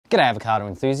G'day avocado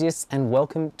enthusiasts and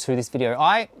welcome to this video.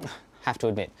 I have to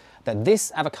admit that this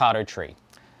avocado tree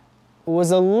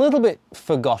was a little bit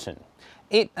forgotten.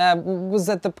 It was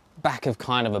at the back of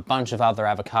kind of a bunch of other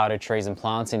avocado trees and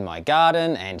plants in my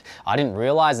garden, and I didn't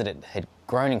realize that it had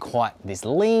grown in quite this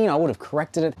lean. I would have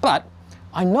corrected it, but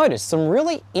I noticed some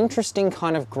really interesting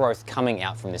kind of growth coming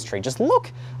out from this tree. Just look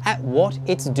at what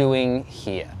it's doing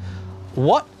here.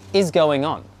 What is going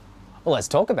on? Well, let's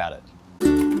talk about it.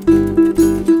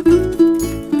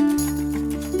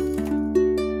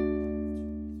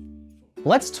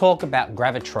 Let's talk about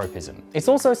gravitropism. It's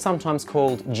also sometimes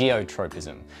called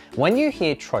geotropism. When you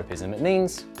hear tropism, it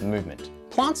means movement.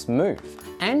 Plants move,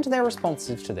 and they're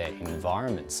responsive to their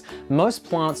environments. Most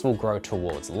plants will grow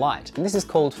towards light, and this is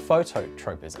called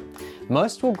phototropism.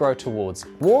 Most will grow towards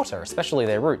water, especially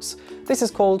their roots. This is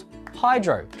called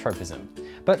hydrotropism.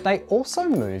 But they also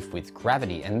move with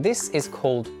gravity, and this is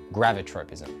called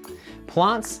gravitropism.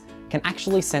 Plants can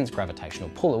actually sense gravitational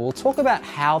pull. We'll talk about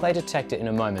how they detect it in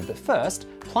a moment, but first,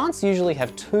 plants usually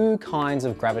have two kinds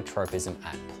of gravitropism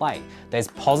at play. There's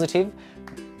positive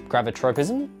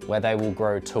gravitropism, where they will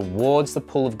grow towards the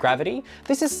pull of gravity.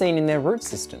 This is seen in their root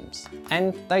systems,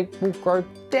 and they will grow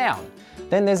down.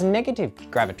 Then there's negative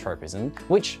gravitropism,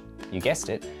 which, you guessed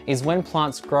it, is when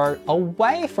plants grow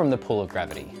away from the pull of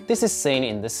gravity. This is seen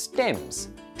in the stems.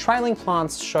 Trailing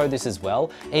plants show this as well.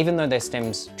 Even though their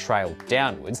stems trail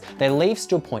downwards, their leaves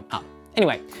still point up.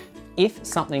 Anyway, if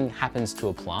something happens to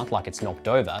a plant, like it's knocked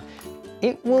over,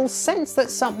 it will sense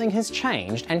that something has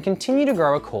changed and continue to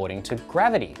grow according to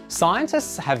gravity.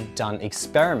 Scientists have done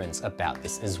experiments about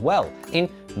this as well in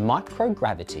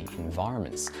microgravity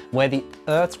environments, where the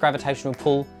Earth's gravitational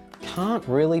pull can't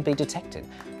really be detected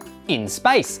in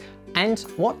space. And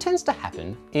what tends to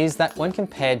happen is that when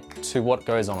compared to what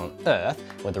goes on Earth,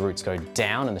 where the roots go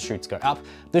down and the shoots go up,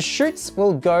 the shoots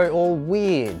will go all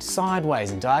weird,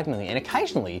 sideways and diagonally, and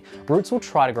occasionally roots will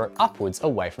try to grow upwards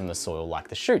away from the soil like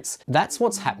the shoots. That's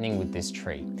what's happening with this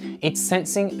tree. It's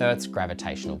sensing Earth's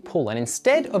gravitational pull, and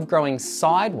instead of growing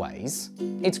sideways,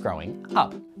 it's growing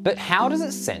up. But how does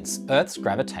it sense Earth's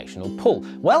gravitational pull?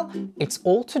 Well, it's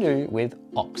all to do with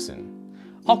auxin.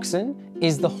 Auxin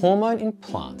is the hormone in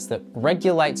plants that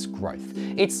regulates growth.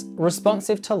 It's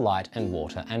responsive to light and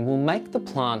water and will make the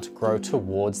plant grow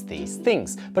towards these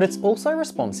things, but it's also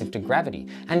responsive to gravity,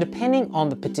 and depending on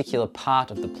the particular part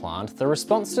of the plant, the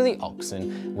response to the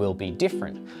auxin will be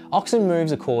different. Auxin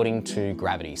moves according to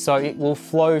gravity, so it will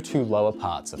flow to lower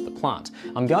parts of the plant.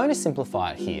 I'm going to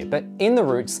simplify it here, but in the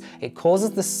roots, it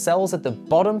causes the cells at the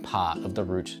bottom part of the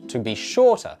root to be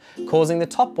shorter, causing the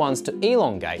top ones to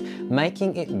elongate,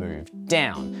 making it move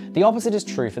down. The opposite is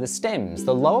true for the stems.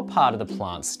 The lower part of the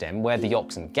plant stem, where the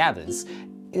auxin gathers,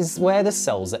 is where the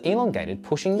cells are elongated,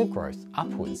 pushing the growth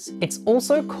upwards. It's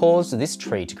also caused this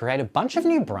tree to create a bunch of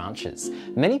new branches.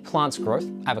 Many plants' growth,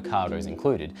 avocados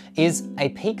included, is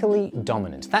apically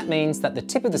dominant. That means that the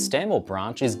tip of the stem or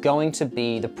branch is going to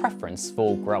be the preference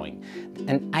for growing.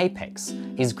 An apex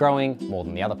is growing more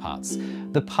than the other parts.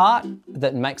 The part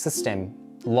that makes the stem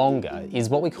longer is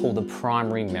what we call the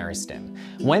primary meristem.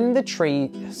 When the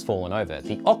tree has fallen over,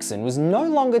 the auxin was no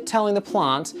longer telling the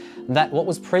plant that what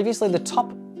was previously the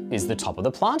top is the top of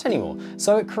the plant anymore.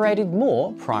 So it created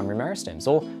more primary meristems,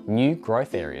 or new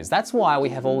growth areas. That's why we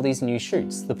have all these new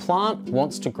shoots. The plant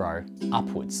wants to grow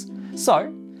upwards.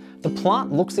 So the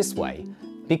plant looks this way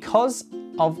because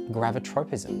of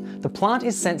gravitropism. The plant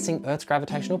is sensing Earth's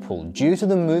gravitational pull due to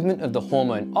the movement of the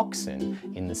hormone auxin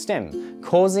in the stem,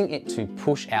 causing it to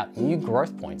push out new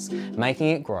growth points, making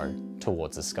it grow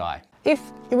towards the sky. If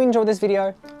you enjoyed this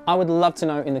video, I would love to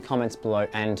know in the comments below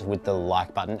and with the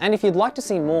like button. And if you'd like to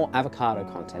see more avocado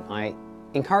content, I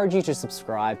encourage you to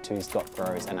subscribe to Scott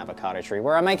Grows an Avocado Tree,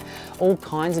 where I make all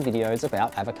kinds of videos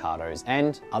about avocados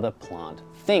and other plant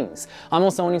things. I'm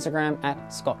also on Instagram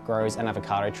at Scott Grows an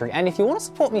Avocado Tree, and if you want to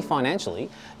support me financially,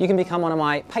 you can become one of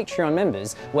my Patreon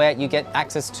members, where you get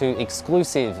access to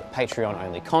exclusive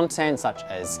Patreon-only content, such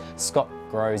as Scott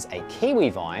Grows a Kiwi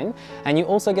Vine, and you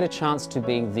also get a chance to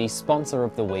be the sponsor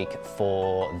of the week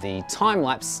for the time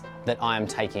lapse that I am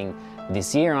taking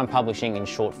this year. I'm publishing in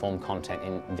short form content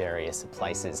in various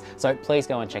places. So please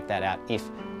go and check that out if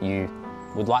you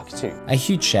would like to. A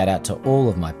huge shout out to all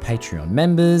of my Patreon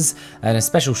members, and a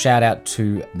special shout out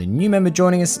to the new member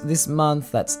joining us this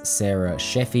month. That's Sarah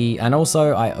Sheffy. And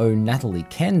also I owe Natalie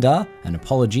Kenda an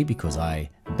apology because I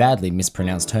badly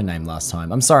mispronounced her name last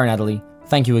time. I'm sorry, Natalie.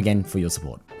 Thank you again for your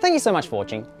support. Thank you so much for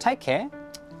watching. Take care,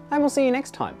 and we'll see you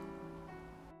next time.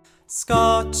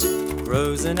 Scott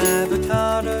grows an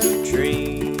avocado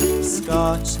tree.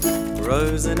 Scott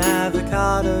grows an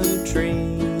avocado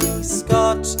tree.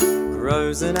 Scott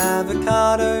grows an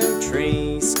avocado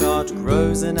tree. Scott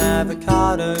grows an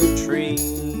avocado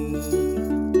tree.